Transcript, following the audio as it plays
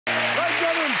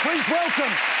Please welcome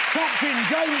Captain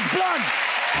James Blunt. There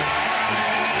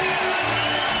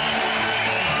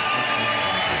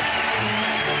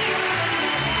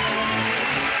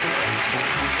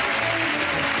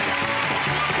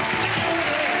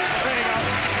you go.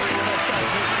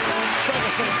 Fantastic. Take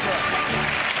a seat, sir.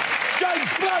 James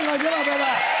Blunt, ladies, how about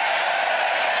that?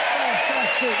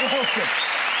 Fantastic.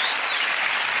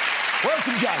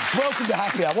 Welcome, James. Welcome to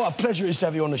Happy Hour. What a pleasure it is to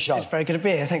have you on the show. It's very good to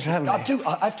be here. Thanks for having me.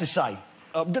 I have to say,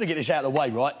 I'm going to get this out of the way,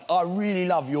 right? I really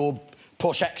love your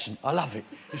posh accent. I love it.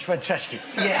 It's fantastic.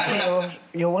 Yeah,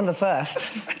 you're one of the first.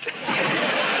 Just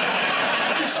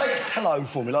say hello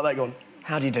for me, like that, gone.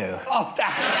 How do you do? Oh, I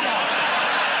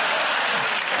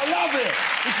love it.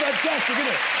 It's fantastic,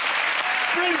 isn't it?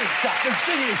 Brilliant stuff. And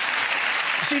sing this.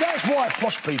 See, that's why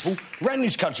posh people ran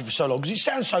this country for so long, because it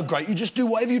sounds so great, you just do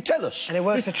whatever you tell us. And it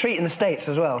works a treat in the States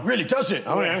as well. Really, does it?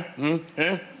 Oh, yeah.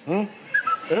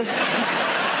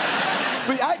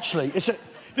 But actually, this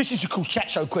is, of course, chat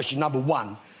show question number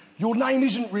one. Your name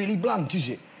isn't really Blunt, is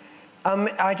it?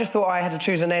 I just thought I had to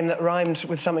choose a name that rhymed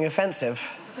with something offensive.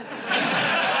 So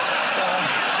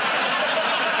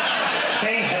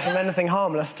changed it from anything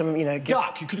harmless to, you know...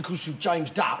 Duck. You could have called yourself James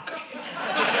Duck.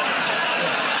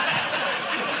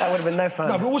 That would have been no fun.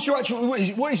 No, but what's your actual... What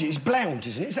is it? It's Blount,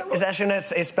 isn't it? Is that right? It's actually... No,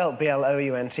 it's spelled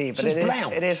B-L-O-U-N-T, but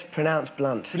so it is pronounced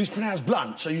Blunt. But it's pronounced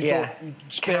Blunt, so you thought you'd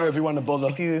spare everyone the bother.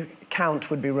 If you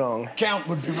count would be wrong. Count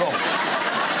would be wrong.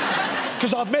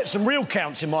 Because I've met some real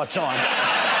counts in my time.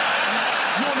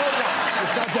 You're not one.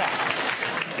 There's no doubt.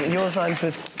 Yours rhymes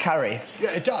with curry. Yeah,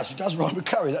 it does. It does rhyme with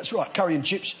curry, that's right. Curry and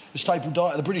chips, the staple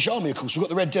diet of the British Army, of course. We've got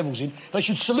the Red Devils in. They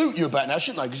should salute you about now,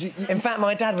 shouldn't they? 'Cause in fact,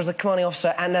 my dad was the commanding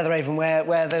officer at Netheravon,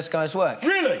 where those guys work.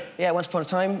 Really? Yeah, once upon a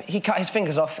time, he cut his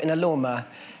fingers off in a lawnmower.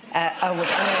 Yeah,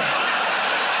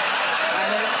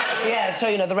 so,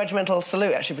 you know, the regimental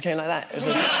salute actually became like that. It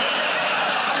was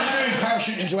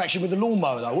parachute into action with the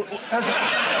lawnmower, though. How's it?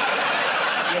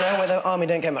 You know, where the army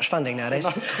don't get much funding nowadays.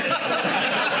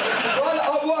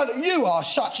 Well, you are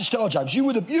such a star, James. You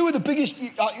were the biggest...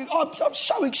 I'm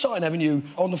so excited having you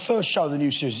on the first show of the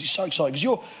new series. It's so exciting, because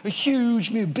you're a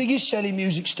huge, biggest selling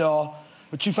music star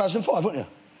of 2005, weren't you?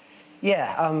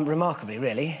 Yeah, remarkably,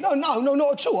 really. No,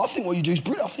 not at all. I think what you do is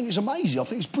brilliant. I think it's amazing. I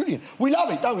think it's brilliant. We love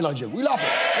it, don't we, Jim? We love it.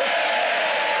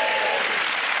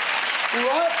 All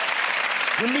right?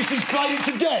 The missus played it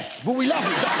to death, but we love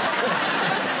it,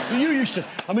 don't we? You used to...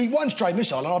 I mean, one stray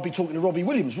missile, and I'd be talking to Robbie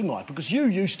Williams, wouldn't I? Because you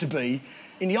used to be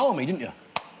in the army, didn't you?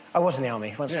 I was in the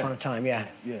army once upon a time, yeah.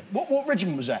 Yeah. What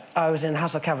regiment was that? I was in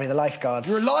Household Cavalry, the lifeguards.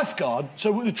 You're a lifeguard?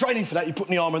 So with the training for that, you put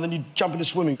in the armour and then you jump in the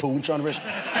swimming pool and try and rest...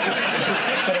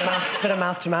 Bit of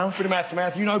mouth-to-mouth. Bit of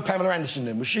mouth-to-mouth. You know Pamela Anderson,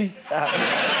 then, was she?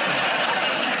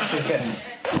 She's good.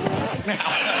 Now...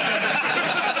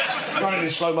 running in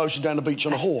slow motion down the beach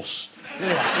on a horse.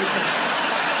 Yeah.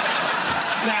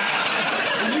 Now,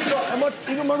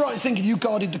 am I right in thinking you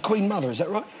guarded the Queen Mother, is that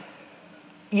right?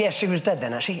 Yes, she was dead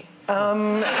then, actually.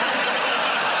 That's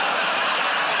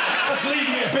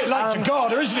leaving it a bit late to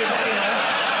guard her, isn't it?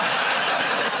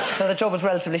 So the job was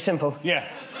relatively simple. Yeah.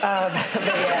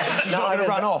 She's not going to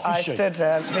run off, is she? I stood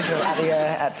vigil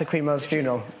at the Queen Mother's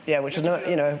funeral. Yeah, which was,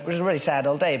 which was a really sad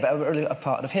old day, but a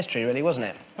part of history, really, wasn't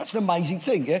it? That's an amazing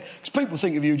thing, yeah? Because people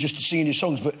think of you just singing your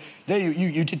songs, but there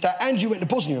you did that, and you went to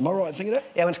Bosnia, am I right in thinking that?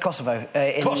 Yeah, I went to Kosovo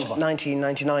in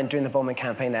 1999 during the bombing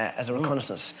campaign there as a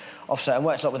reconnaissance officer, and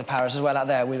worked a lot with the Powers as well out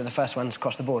there. We were the first ones to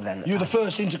cross the border then. You were the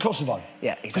first into Kosovo?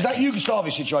 Yeah, exactly. Because that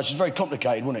Yugoslavia situation is very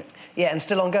complicated, wasn't it? Yeah, and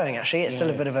still ongoing, actually. It's still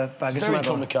a bit of a bag of very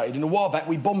complicated. And a while back,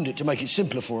 we bombed it to make it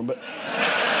simpler for them, but...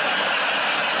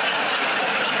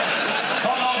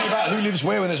 Can't argue about who lives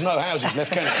where when there's no houses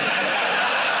left, can it?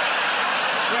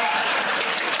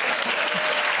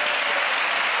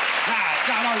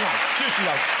 No. Seriously,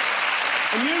 though.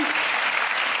 And you...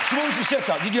 So what was the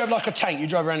setup? Did you have, like, a tank? You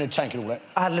drove around in a tank and all that?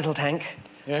 I had a little tank.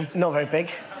 Yeah? Not very big,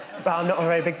 but I'm not a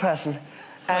very big person.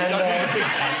 And, you don't need a big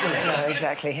tank, do you? No,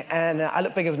 exactly. And I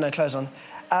look bigger with no clothes on.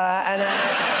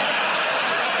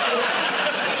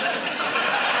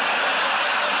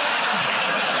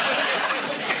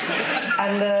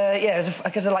 Yeah,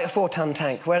 it was like a 4-ton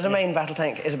tank, whereas a main battle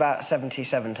tank is about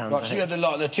 77 tons. Right, so you had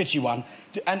the titchy one.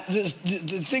 And the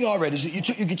thing I read is that you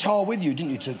took your guitar with you,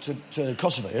 didn't you, to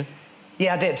Kosovo, yeah?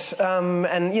 Yeah, I did.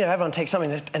 And, everyone takes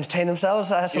something to entertain themselves.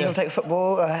 Some people take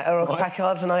football or pack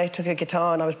cards, and I took a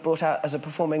guitar, and I was brought out as a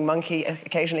performing monkey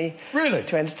occasionally. Really?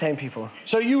 To entertain people.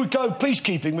 So you would go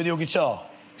peacekeeping with your guitar?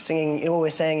 Singing,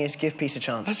 always saying is give peace a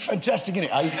chance. That's fantastic, isn't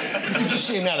it, eh? You can just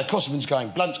see him now, the Kosovans going,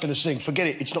 Blunt's going to sing, forget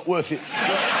it, it's not worth it. Here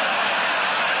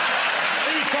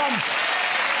he comes.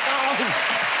 Oh,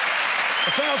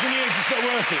 1,000 years, it's not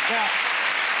worth it. Now,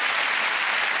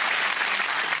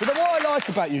 But what I like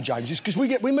about you, James, is because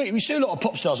we see a lot of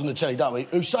pop stars on the telly, don't we,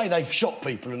 who say they've shot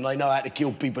people and they know how to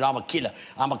kill people. I'm a killer.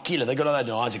 They got all that.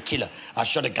 No, I was a killer. I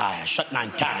shot a guy. I shot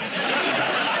 9 times.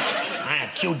 I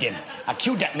killed him. I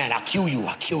killed that man. I'll kill you.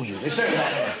 They say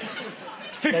that.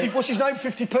 50. What's his name?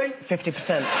 50p.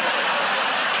 50%.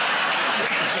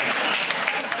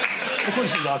 That's what he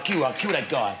says. I'll kill that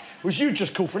guy. Whereas you'd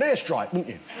just call for an airstrike, wouldn't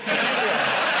you?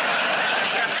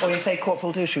 Or you say,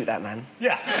 Corporal, do shoot that man.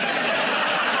 Yeah.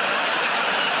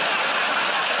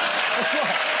 That's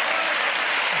right.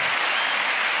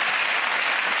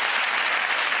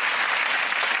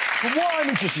 But what I'm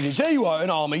interested in is, there you are,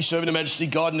 an army, serving Her Majesty,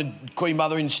 guarding the Queen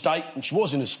Mother in state, and she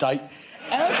was in a state.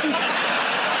 How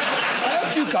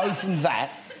do you go from that,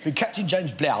 being Captain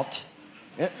James Blount,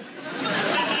 yeah,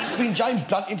 being James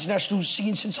Blunt, international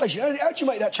singing sensation? How do you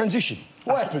make that transition?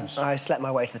 What happens? I slept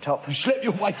my way to the top. You slept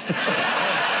your way to the top?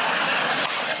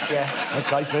 Yeah.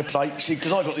 OK, fair play. See,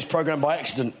 because I got this programme by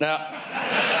accident. Now...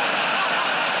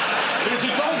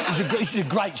 This is a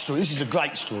great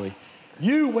story.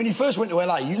 You, when you first went to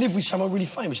LA, you lived with someone really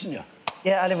famous, didn't you?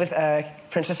 Yeah, I lived with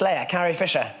Princess Leia, Carrie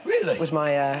Fisher. Really? Was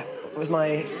my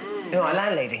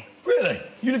landlady. Really?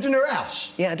 You lived in her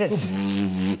house? Yeah, I did.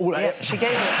 All that. Yeah, she gave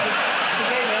me a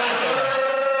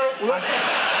lightsaber.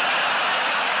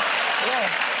 Yeah,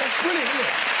 that's brilliant, isn't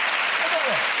it? How about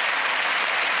that?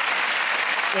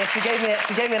 Yeah, she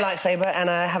gave me a lightsaber,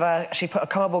 and she put a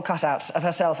cardboard cutout of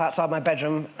herself outside my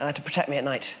bedroom to protect me at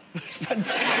night. That's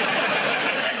fantastic.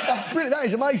 That's brilliant. That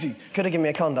is amazing. Could have given me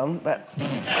a condom, but...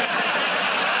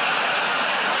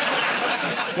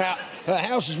 Now, her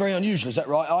house is very unusual, is that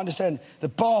right? I understand the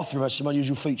bathroom has some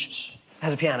unusual features.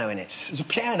 Has a piano in it. There's a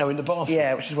piano in the bathroom?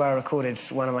 Yeah, which is where I recorded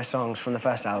one of my songs from the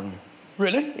first album.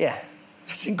 Really? Yeah.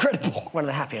 That's incredible. One of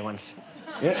the happier ones.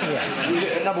 Yeah? Yeah.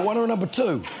 Is it number 1 or number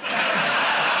 2?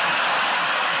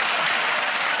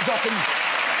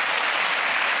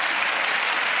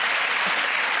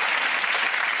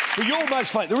 But you're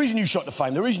most famous. The reason you shot to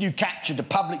fame, the reason you captured the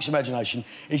public's imagination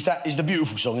is the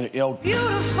beautiful song, isn't it? The old...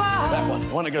 Beautiful. That one.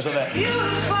 The one that goes like that.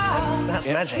 Beautiful. That's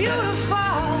magic. Beautiful.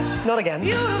 Not again.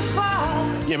 Beautiful.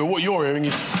 Yeah, but what you're hearing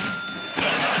is...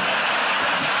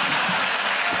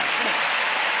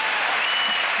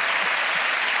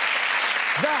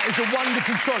 That is a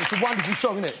wonderful song. It's a wonderful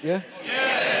song, isn't it? Yeah?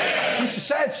 Yeah. It's a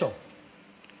sad song.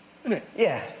 Isn't it?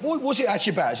 Yeah. What was it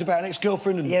actually about? It's about an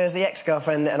ex-girlfriend and... Yeah, it was the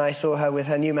ex-girlfriend, and I saw her with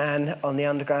her new man on the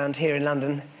Underground here in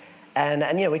London. And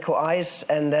you know, we caught eyes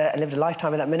and lived a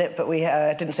lifetime in that minute, but we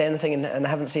didn't say anything and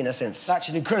haven't seen her since. That's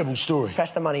an incredible story.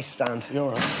 Press the money stand. You're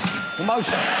all right. The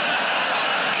most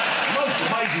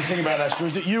amazing thing about that story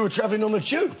is that you were travelling on the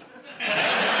tube.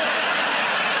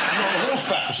 You're on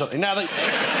horseback or something. Now, and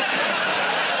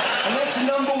that's the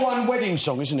 #1 wedding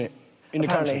song, isn't it? In the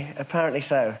country. Apparently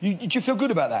so. Did you feel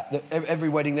good about that? That every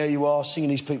wedding there you are, singing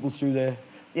these people through there?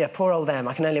 Yeah, poor old them.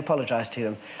 I can only apologise to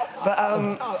them. But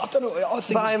I don't know. I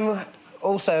think. But I'm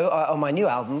also on my new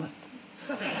album.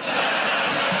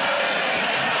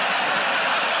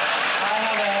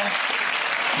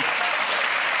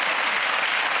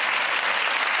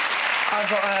 I've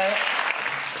got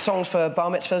songs for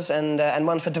bar mitzvahs and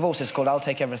one for divorces called "I'll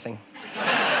Take Everything."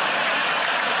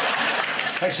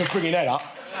 Thanks for bringing that up.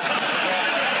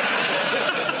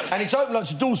 And it's opened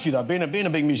lots of doors for you, though. Being a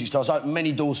big music star, it's opened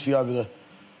many doors for you over the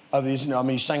years, isn't it? I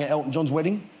mean, you sang at Elton John's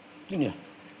wedding, didn't you?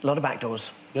 A lot of back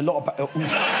doors. A lot of back...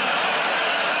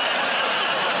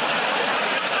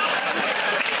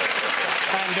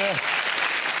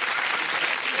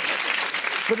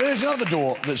 But there's another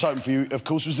door that's open for you, of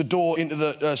course, was the door into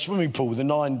the swimming pool with the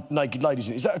 9 naked ladies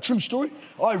in it. Is that a true story?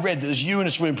 I read that there's you in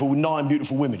a swimming pool with 9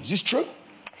 beautiful women. Is this true?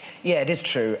 Yeah, it is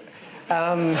true.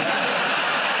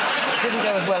 Didn't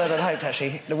go as well as I'd hoped,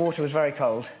 actually. The water was very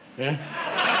cold. Yeah?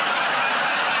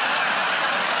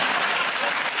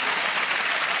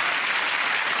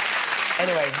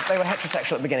 Anyway, they were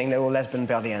heterosexual at the beginning, they were all lesbian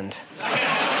by the end.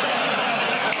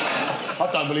 I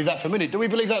don't believe that for a minute. Do we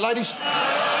believe that, ladies? No!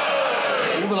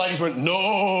 All the ladies went,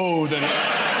 no, then... Do we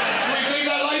believe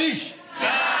that, ladies? No!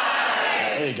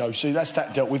 There you go. See, that's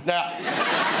that dealt with. Now,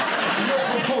 you're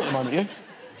off on tour at the moment, yeah?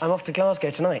 I'm off to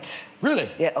Glasgow tonight. Really?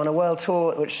 Yeah, on a world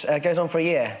tour which goes on for a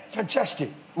year.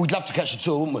 Fantastic. We'd love to catch the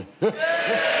tour, wouldn't we? We'll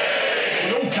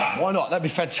all come. Why not? That'd be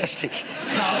fantastic.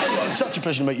 No, it's such a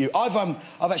pleasure to meet you. I've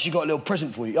actually got a little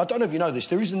present for you. I don't know if you know this.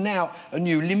 There is now a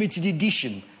new limited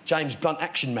edition James Blunt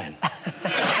Action Man. Check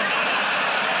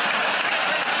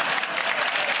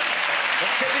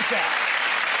this out.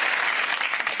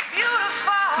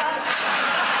 Beautiful.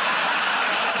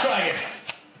 Try again.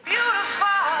 Beautiful.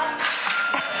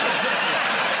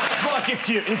 My gift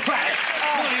to you. In fact,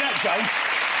 not only that, James,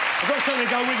 I've got something to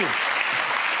go with him.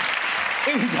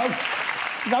 Here we go.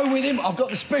 To go with him, I've got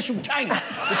the special tank. The tank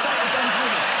that goes with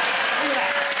him. Look at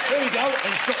that. There we go. And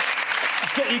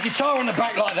it's got your guitar on the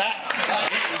back like that.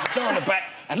 Your guitar on the back.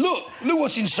 And look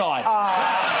what's inside.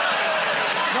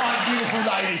 Nine beautiful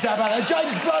ladies. How about that?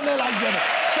 James Blunt there, ladies and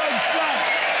gentlemen.